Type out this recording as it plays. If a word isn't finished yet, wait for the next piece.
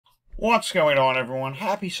What's going on, everyone?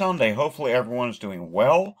 Happy Sunday. Hopefully everyone's doing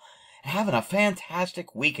well and having a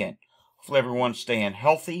fantastic weekend. Hopefully everyone's staying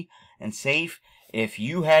healthy and safe. If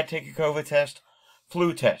you had to take a COVID test,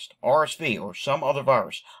 flu test, RSV, or some other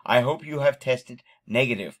virus, I hope you have tested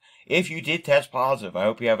negative. If you did test positive, I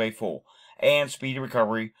hope you have a full and speedy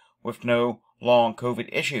recovery with no long COVID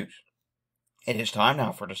issues. It is time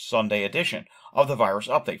now for the Sunday edition of the Virus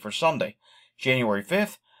Update for Sunday, January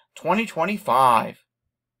 5th, 2025.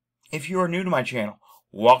 If you are new to my channel,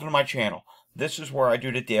 welcome to my channel. This is where I do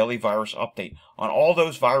the daily virus update on all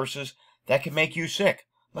those viruses that can make you sick.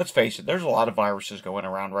 Let's face it, there's a lot of viruses going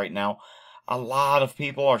around right now. A lot of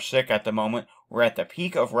people are sick at the moment. We're at the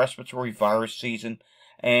peak of respiratory virus season,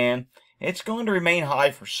 and it's going to remain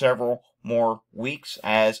high for several more weeks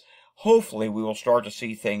as hopefully we will start to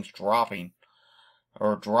see things drop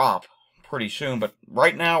pretty soon. But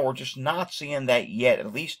right now, we're just not seeing that yet,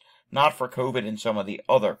 at least not for COVID and some of the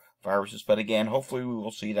other viruses. But again, hopefully we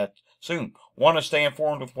will see that soon. Want to stay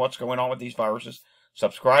informed with what's going on with these viruses?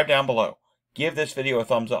 Subscribe down below. Give this video a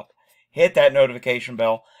thumbs up. Hit that notification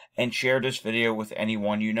bell and share this video with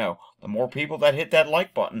anyone you know. The more people that hit that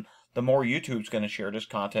like button, the more YouTube's going to share this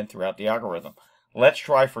content throughout the algorithm. Let's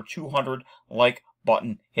try for 200 like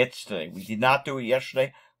button hits today. We did not do it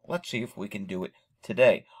yesterday. Let's see if we can do it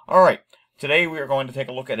today. Alright, today we are going to take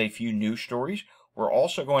a look at a few news stories. We're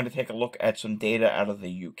also going to take a look at some data out of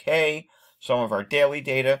the UK, some of our daily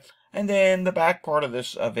data, and then the back part of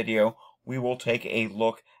this video, we will take a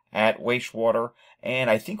look at wastewater, and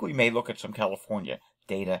I think we may look at some California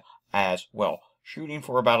data as well. Shooting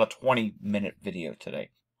for about a 20-minute video today.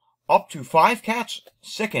 Up to 5 cats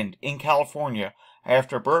sickened in California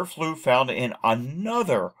after bird flu found in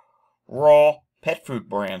another raw pet food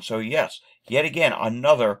brand. So yes, yet again,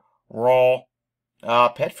 another raw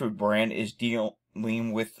pet food brand is dealing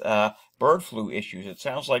with bird flu issues. It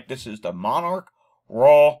sounds like this is the Monarch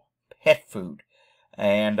raw pet food.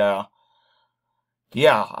 And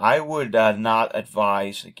yeah, I would not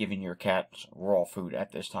advise giving your cats raw food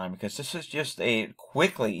at this time, because this is just a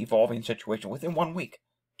quickly evolving situation. Within 1 week,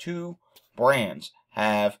 2 brands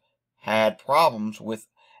have had problems with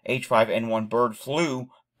H5N1 bird flu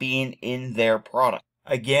being in their product.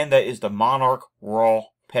 Again, that is the Monarch raw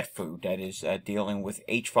pet food that is dealing with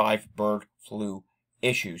H5 bird flu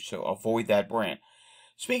issues, so avoid that brand.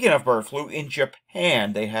 Speaking of bird flu, in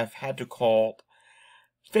Japan, they have had to call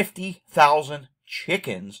 50,000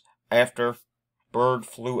 chickens after bird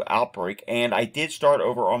flu outbreak, and I did start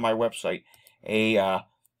over on my website a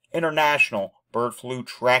international bird flu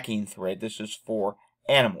tracking thread. This is for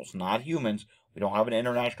animals, not humans. We don't have an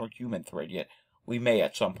international human thread yet. We may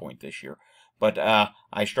at some point this year. But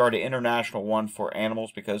I started an international one for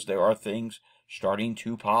animals because there are things starting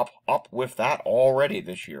to pop up with that already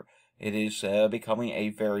this year. It is becoming a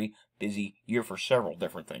very busy year for several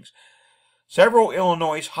different things. Several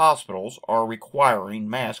Illinois hospitals are requiring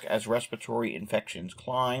masks as respiratory infections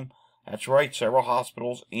climb. That's right, several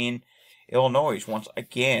hospitals in Illinois once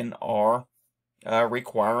again are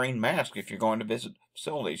requiring masks if you're going to visit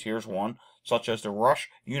facilities. Here's one, such as the Rush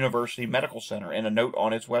University Medical Center. In a note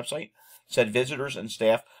on its website, said visitors and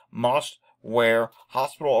staff must wear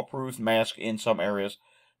hospital-approved masks in some areas.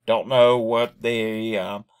 Don't know what they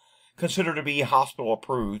consider to be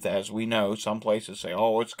hospital-approved. As we know, some places say,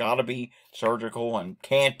 oh, it's got to be surgical and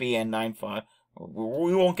can't be N95.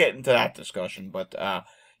 We won't get into that discussion, but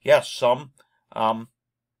yes, some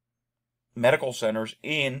medical centers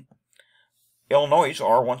in Illinois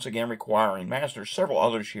are once again requiring masks. There's several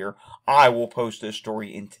others here. I will post this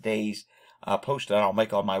story in today's post that I'll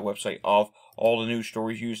make on my website of all the news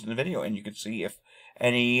stories used in the video, and you can see if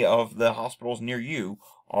any of the hospitals near you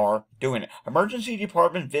are doing it. Emergency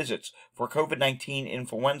department visits for COVID-19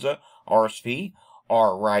 influenza, RSV,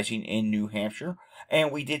 are rising in New Hampshire,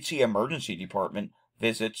 and we did see emergency department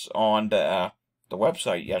visits on the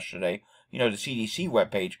website yesterday. You know, the CDC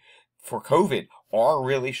webpage for COVID are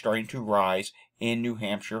really starting to rise in New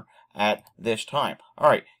Hampshire at this time. All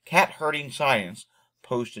right, cat herding science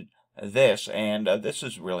posted this, and this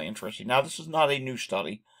is really interesting. Now, this is not a new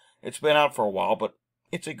study. It's been out for a while, but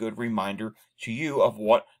it's a good reminder to you of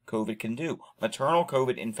what COVID can do. Maternal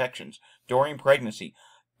COVID infections during pregnancy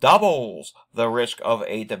doubles the risk of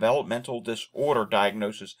a developmental disorder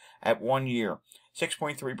diagnosis at 1 year,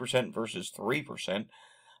 6.3% versus 3%.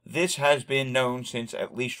 This has been known since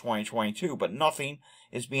at least 2022, but nothing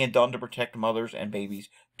is being done to protect mothers and babies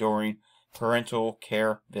during parental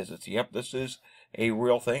care visits. Yep, this is a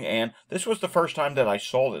real thing, and this was the first time that I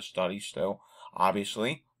saw this study, so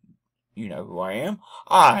obviously, you know who I am.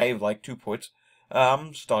 I like to put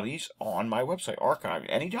studies on my website, archive.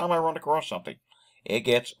 Anytime I run across something, it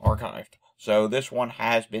gets archived. So this one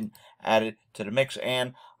has been added to the mix,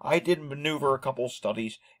 and I did maneuver a couple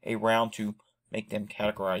studies around to make them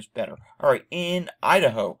categorized better. All right, in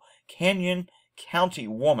Idaho, Canyon County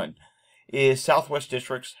woman is Southwest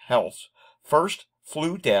District's Health's first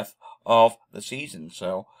flu death of the season.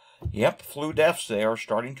 So, yep, flu deaths, they are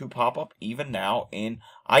starting to pop up even now in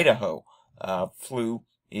Idaho. Flu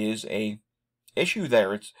is a issue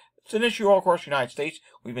there. It's an issue all across the United States.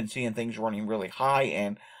 We've been seeing things running really high,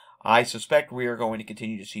 and I suspect we are going to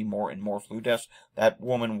continue to see more and more flu deaths. That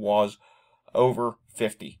woman was over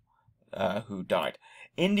 50 who died.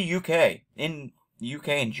 In the UK, in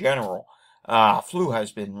general, flu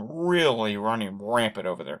has been really running rampant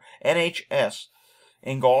over there. NHS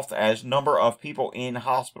engulfed as number of people in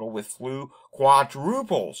hospital with flu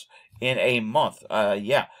quadruples in a month.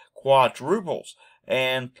 Quadruples.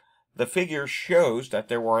 And the figure shows that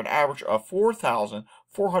there were an average of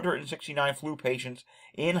 4,469 flu patients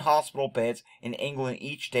in hospital beds in England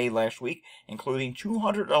each day last week, including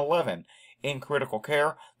 211 in critical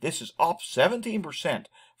care. This is up 17%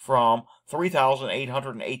 from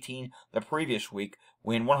 3,818 the previous week,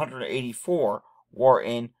 when 184 were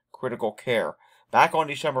in critical care. Back on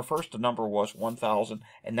December 1st, the number was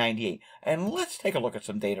 1,098. And let's take a look at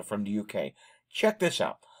some data from the UK. Check this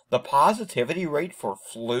out. The positivity rate for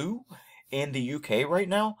flu in the UK right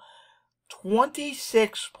now,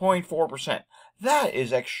 26.4%. That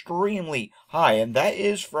is extremely high, and that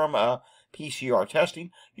is from PCR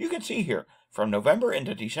testing. You can see here, from November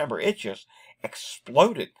into December, it just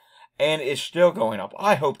exploded and is still going up.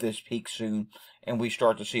 I hope this peaks soon and we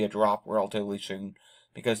start to see a drop relatively soon,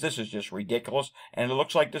 because this is just ridiculous. And it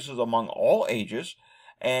looks like this is among all ages.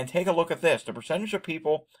 And take a look at this. The percentage of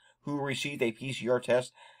people who received a PCR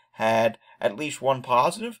test had at least one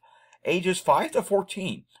positive. Ages 5 to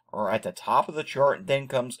 14 are at the top of the chart. Then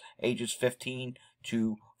comes ages 15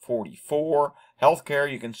 to 44.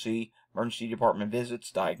 Healthcare, you can see emergency department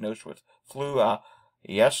visits diagnosed with flu.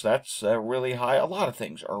 Yes, that's really high. A lot of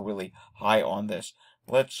things are really high on this.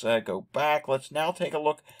 Let's go back. Let's now take a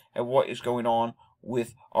look at what is going on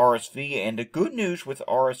with RSV. And the good news with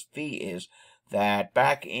RSV is that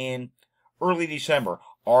back in early December,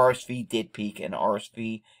 RSV did peak, and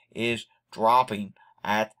RSV is dropping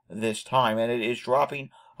at this time. And it is dropping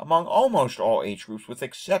among almost all age groups, with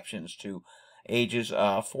exceptions to ages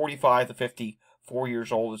 45 to 54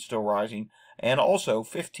 years old. It's still rising. And also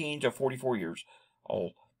 15 to 44 years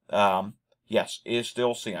old. Yes, is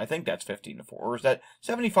still seeing, I think that's 15 to 4, or is that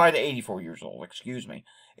 75 to 84 years old, excuse me,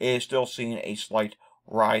 is still seeing a slight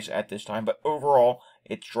rise at this time. But overall,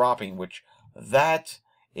 it's dropping, which that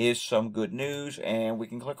is some good news. And we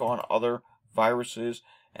can click on other viruses,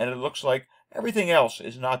 and it looks like everything else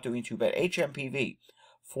is not doing too bad. HMPV,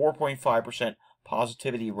 4.5%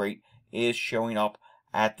 positivity rate is showing up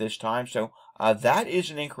at this time. So that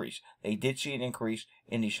is an increase. They did see an increase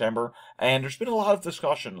in December, and there's been a lot of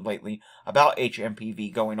discussion lately about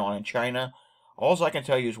HMPV going on in China. All I can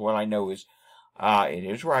tell you is what I know is it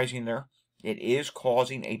is rising there. It is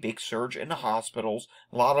causing a big surge in the hospitals.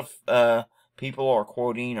 A lot of people are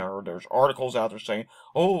quoting, or there's articles out there saying,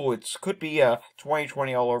 oh, it could be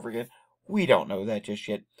 2020 all over again. We don't know that just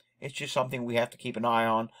yet. It's just something we have to keep an eye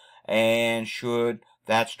on, and should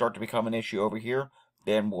that start to become an issue over here,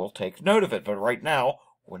 then we'll take note of it. But right now,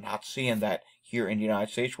 we're not seeing that here in the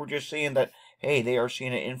United States. We're just seeing that, hey, they are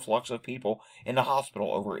seeing an influx of people in the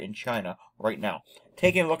hospital over in China right now.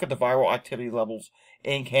 Taking a look at the viral activity levels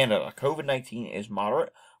in Canada, COVID-19 is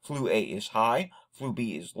moderate, flu A is high, flu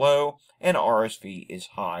B is low, and RSV is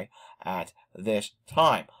high at this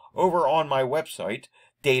time. Over on my website,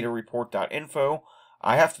 datareport.info,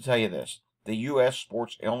 I have to tell you this. The U.S.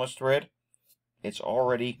 sports illness thread, it's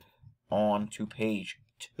already on to page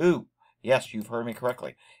 2. Yes, you've heard me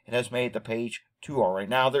correctly. It has made the page 2 already.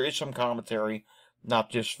 Now, there is some commentary, not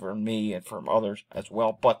just from me and from others as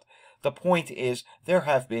well, but the point is there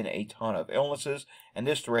have been a ton of illnesses, and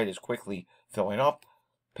this thread is quickly filling up.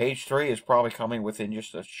 Page 3 is probably coming within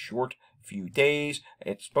just a short few days.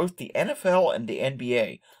 It's both the NFL and the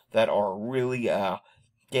NBA that are really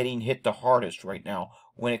getting hit the hardest right now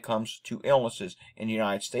when it comes to illnesses in the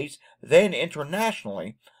United States. Then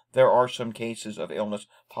internationally, there are some cases of illness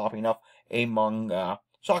popping up among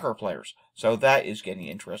soccer players. So that is getting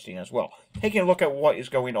interesting as well. Taking a look at what is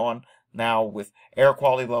going on now with air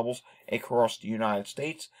quality levels across the United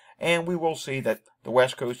States, and we will see that the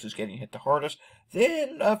West Coast is getting hit the hardest.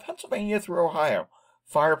 Then Pennsylvania through Ohio.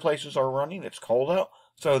 Fireplaces are running. It's cold out.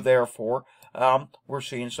 So therefore, we're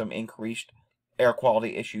seeing some increased air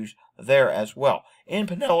quality issues there as well. In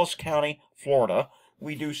Pinellas County, Florida,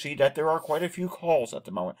 we do see that there are quite a few calls at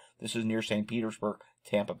the moment. This is near St. Petersburg,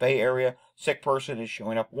 Tampa Bay area. Sick person is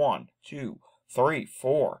showing up 1, 2, 3,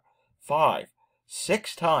 4, 5,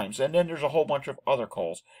 6 times. And then there's a whole bunch of other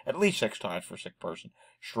calls, at least 6 times for sick person.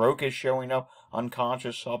 Stroke is showing up,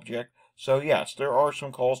 unconscious subject. So yes, there are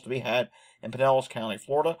some calls to be had in Pinellas County,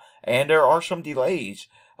 Florida, and there are some delays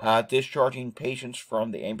discharging patients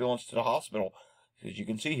from the ambulance to the hospital. As you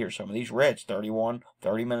can see here, some of these reds, 31,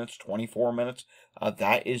 30 minutes, 24 minutes,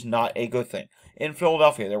 that is not a good thing. In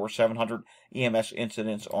Philadelphia, there were 700 EMS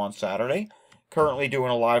incidents on Saturday. Currently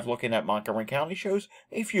doing a live looking at Montgomery County shows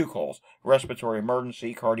a few calls. Respiratory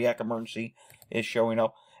emergency, cardiac emergency is showing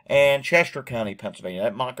up. And Chester County, Pennsylvania.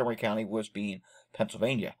 That Montgomery County was being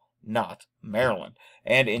Pennsylvania, not Maryland.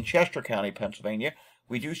 And in Chester County, Pennsylvania,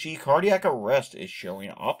 we do see cardiac arrest is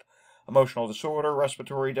showing up. Emotional disorder,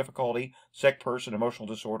 respiratory difficulty, sick person, emotional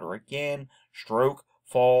disorder again, stroke,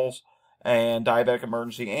 falls, and diabetic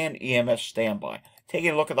emergency, and EMS standby. Taking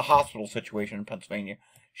a look at the hospital situation in Pennsylvania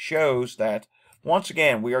shows that, once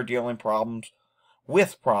again, we are dealing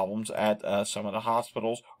with problems at some of the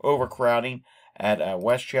hospitals. Overcrowding at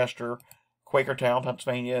Westchester. Quakertown,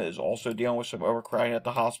 Pennsylvania is also dealing with some overcrowding at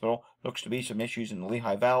the hospital. Looks to be some issues in the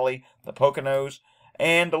Lehigh Valley, the Poconos,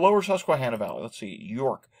 and the lower Susquehanna Valley. Let's see,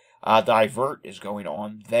 York. Divert is going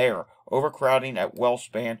on there. Overcrowding at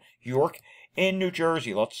Wellspan, York, in New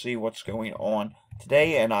Jersey. Let's see what's going on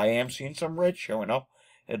today, and I am seeing some red showing up.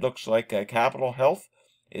 It looks like Capital Health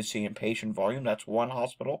is seeing patient volume. That's 1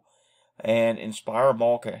 hospital. And Inspire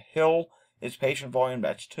Malka Hill is patient volume.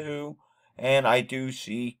 That's 2. And I do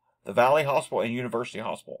see the Valley Hospital and University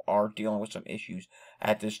Hospital are dealing with some issues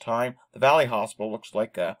at this time. The Valley Hospital looks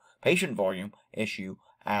like a patient volume issue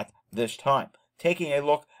at this time. Taking a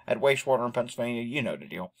look at wastewater in Pennsylvania, you know the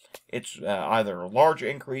deal. It's either a large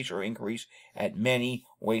increase or increase at many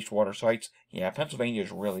wastewater sites. Yeah, Pennsylvania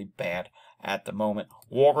is really bad at the moment.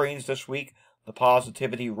 Walgreens this week, the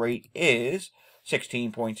positivity rate is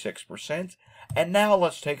 16.6%. And now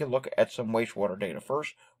let's take a look at some wastewater data.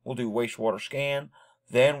 First, we'll do wastewater scan.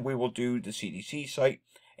 Then we will do the CDC site.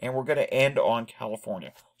 And we're going to end on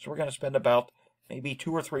California. So we're going to spend about maybe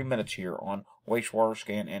 2 or 3 minutes here on wastewater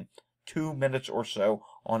scan and 2 minutes or so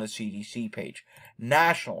on the CDC page.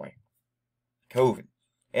 Nationally, COVID,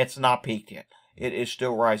 it's not peaked yet. It is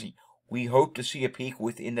still rising. We hope to see a peak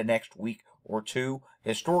within the next week or two.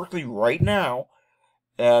 Historically, right now,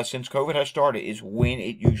 since COVID has started, is when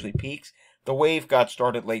it usually peaks. The wave got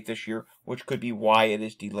started late this year, which could be why it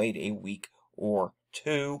is delayed a week or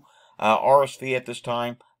two. RSV at this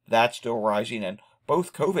time, that's still rising, and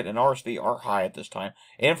both COVID and RSV are high at this time.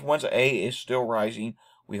 Influenza A is still rising.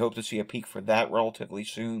 We hope to see a peak for that relatively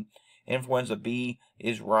soon. Influenza B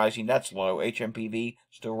is rising. That's low. HMPV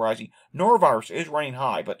still rising. Norovirus is running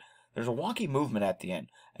high, but there's a wonky movement at the end.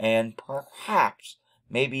 And perhaps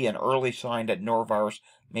maybe an early sign that norovirus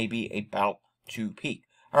may be about to peak.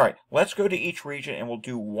 All right, let's go to each region, and we'll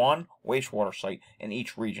do 1 wastewater site in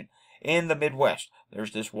each region. In the Midwest,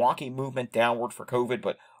 there's this wonky movement downward for COVID,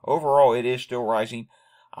 but overall it is still rising.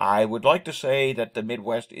 I would like to say that the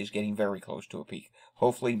Midwest is getting very close to a peak.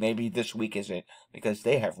 Hopefully, maybe this week is it, because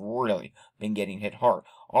they have really been getting hit hard.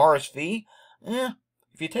 RSV, if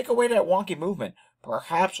you take away that wonky movement,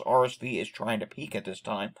 perhaps RSV is trying to peak at this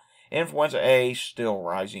time. Influenza A still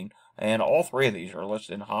rising, and all 3 of these are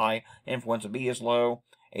listed high. Influenza B is low,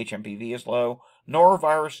 HMPV is low,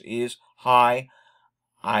 norovirus is high.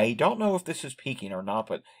 I don't know if this is peaking or not,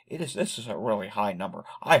 but this is a really high number.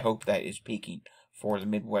 I hope that is peaking for the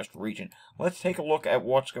Midwest region. Let's take a look at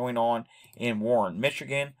what's going on in Warren,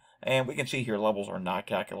 Michigan, and we can see here levels are not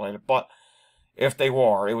calculated, but if they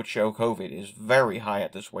were, it would show COVID is very high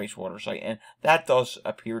at this wastewater site, and that does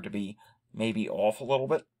appear to be maybe off a little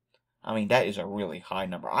bit. I mean, that is a really high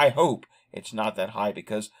number. I hope it's not that high,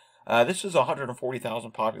 because this is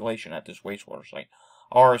 140,000 population at this wastewater site.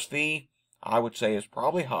 RSV, I would say, is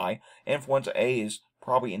probably high. Influenza A is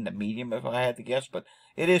probably in the medium, if I had to guess, but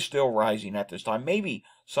it is still rising at this time. Maybe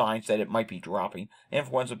signs that it might be dropping.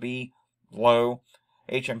 Influenza B, low.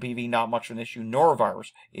 HMPV, not much of an issue.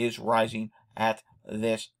 Norovirus is rising at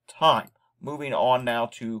this time. Moving on now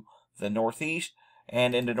to the Northeast.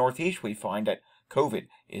 And in the Northeast, we find that COVID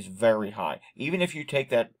is very high. Even if you take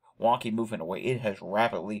that wonky movement away, it has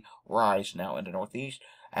rapidly rise now in the Northeast,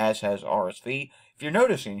 as has RSV. If you're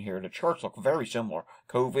noticing here, the charts look very similar.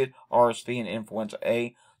 COVID, RSV, and Influenza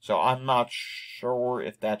A. So I'm not sure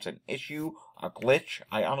if that's an issue, a glitch.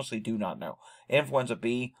 I honestly do not know. Influenza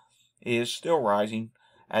B is still rising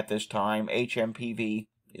at this time. HMPV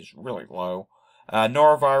is really low.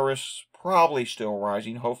 Norovirus probably still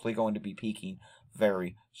rising, hopefully going to be peaking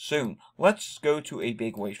very soon. Let's go to a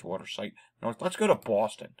big wastewater site north. Let's go to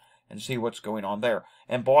Boston and see what's going on there.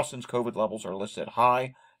 And Boston's COVID levels are listed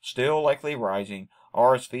high, still likely rising.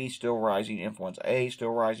 RSV still rising. Influenza A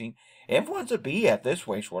still rising. Influenza B at this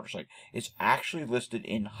wastewater site is actually listed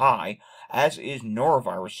in high, as is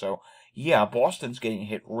norovirus. So, yeah, Boston's getting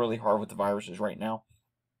hit really hard with the viruses right now.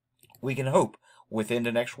 We can hope within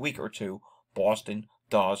the next week or two, Boston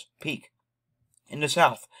does peak. In the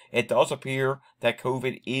south, it does appear that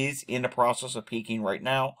COVID is in the process of peaking right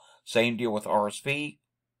now. Same deal with RSV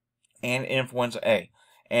and influenza A.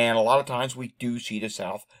 And a lot of times we do see the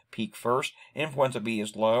south peak first. Influenza B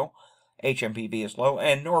is low, HMPV is low,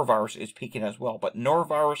 and norovirus is peaking as well. But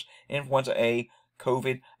norovirus, influenza A,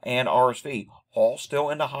 COVID, and RSV all still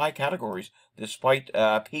in the high categories despite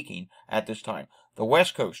peaking at this time. The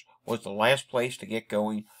West Coast was the last place to get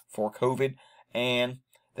going for COVID, and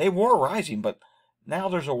they were rising, but now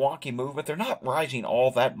there's a wonky movement. They're not rising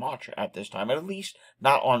all that much at this time, at least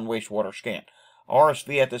not on wastewater scan.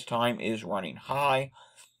 RSV at this time is running high.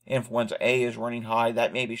 Influenza A is running high.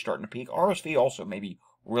 That may be starting to peak. RSV also may be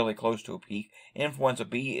really close to a peak. Influenza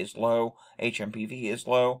B is low. HMPV is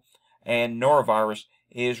low. And norovirus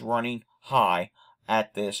is running high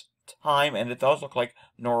at this time. And it does look like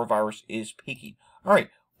norovirus is peaking. All right.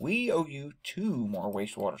 We owe you 2 more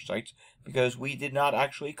wastewater sites because we did not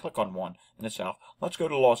actually click on one in the south. Let's go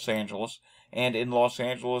to Los Angeles. And in Los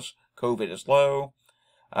Angeles, COVID is low.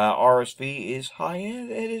 RSV is high, and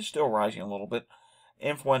it is still rising a little bit.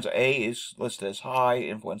 Influenza A is listed as high.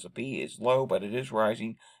 Influenza B is low, but it is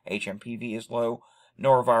rising. HMPV is low.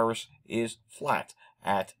 Norovirus is flat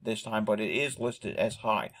at this time, but it is listed as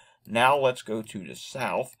high. Now let's go to the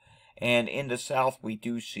south. And in the south, we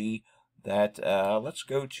do see that, let's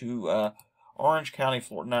go to Orange County,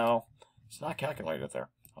 Florida. No, it's not calculated there.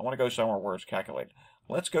 I want to go somewhere where it's calculated.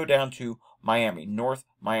 Let's go down to Miami, North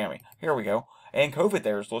Miami. Here we go. And COVID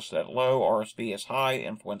there is listed at low. RSV is high.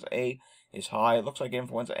 Influenza A is high. It looks like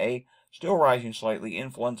influenza A still rising slightly.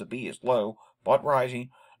 Influenza B is low, but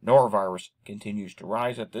rising. Norovirus continues to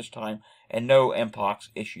rise at this time, and no Mpox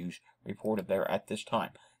issues reported there at this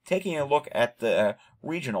time. Taking a look at the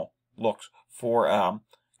regional looks for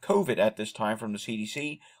COVID at this time from the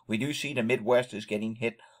CDC, we do see the Midwest is getting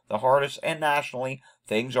hit the hardest, and nationally,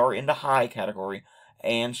 things are in the high category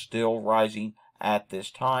and still rising at this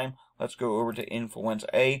time. Let's go over to influenza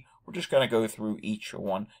A. We're just going to go through each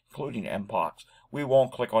one, including Mpox. We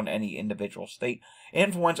won't click on any individual state.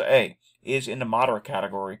 Influenza A is in the moderate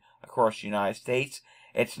category across the United States.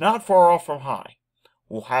 It's not far off from high.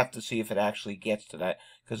 We'll have to see if it actually gets to that,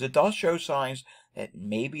 because it does show signs that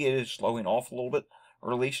maybe it is slowing off a little bit,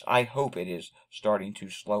 or at least I hope it is starting to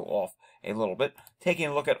slow off a little bit. Taking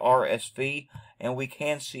a look at RSV, and we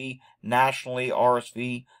can see nationally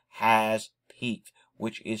RSV has peaked,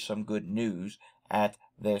 which is some good news at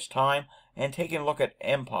this time. And taking a look at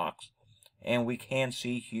Mpox, and we can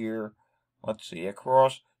see here, let's see,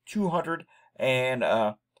 across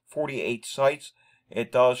 248 sites,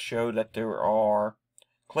 it does show that there are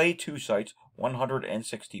Clade 2 sites,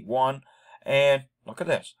 161, and look at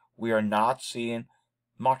this, we are not seeing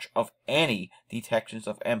much of any detections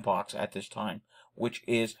of Mpox at this time, which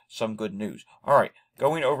is some good news. All right,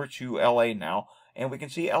 going over to LA now, and we can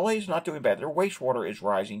see LA is not doing bad. Their wastewater is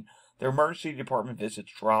rising. Their emergency department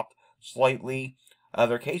visits dropped slightly.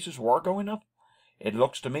 Their cases were going up. It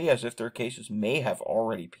looks to me as if their cases may have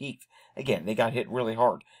already peaked. Again, they got hit really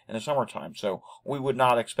hard in the summertime, so we would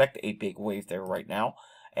not expect a big wave there right now.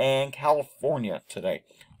 And California today.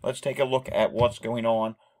 Let's take a look at what's going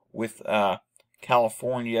on with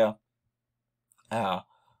California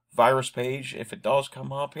virus page. If it does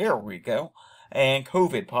come up, here we go. And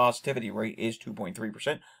COVID positivity rate is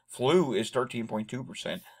 2.3%. Flu is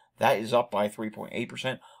 13.2%. That is up by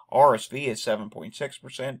 3.8%. RSV is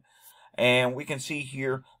 7.6%. And we can see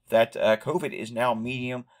here that COVID is now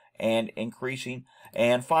medium and increasing.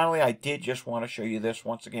 And finally, I did just want to show you this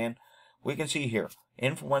once again. We can see here,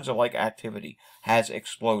 influenza-like activity has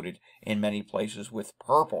exploded in many places, with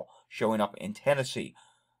purple showing up in Tennessee,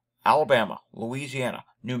 Alabama, Louisiana,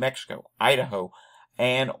 New Mexico, Idaho,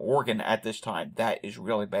 and Oregon at this time. That is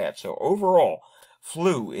really bad. So overall,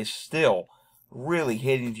 flu is still really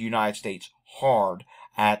hitting the United States hard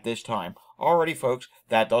at this time. Alrighty, folks,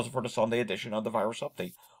 that does it for the Sunday edition of the Virus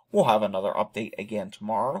Update. We'll have another update again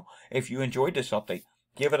tomorrow. If you enjoyed this update,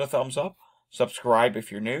 give it a thumbs up, subscribe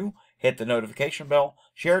if you're new, hit the notification bell,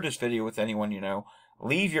 share this video with anyone you know,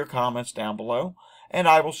 leave your comments down below, and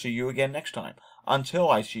I will see you again next time. Until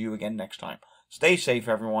I see you again next time, stay safe,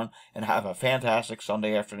 everyone, and have a fantastic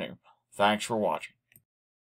Sunday afternoon. Thanks for watching.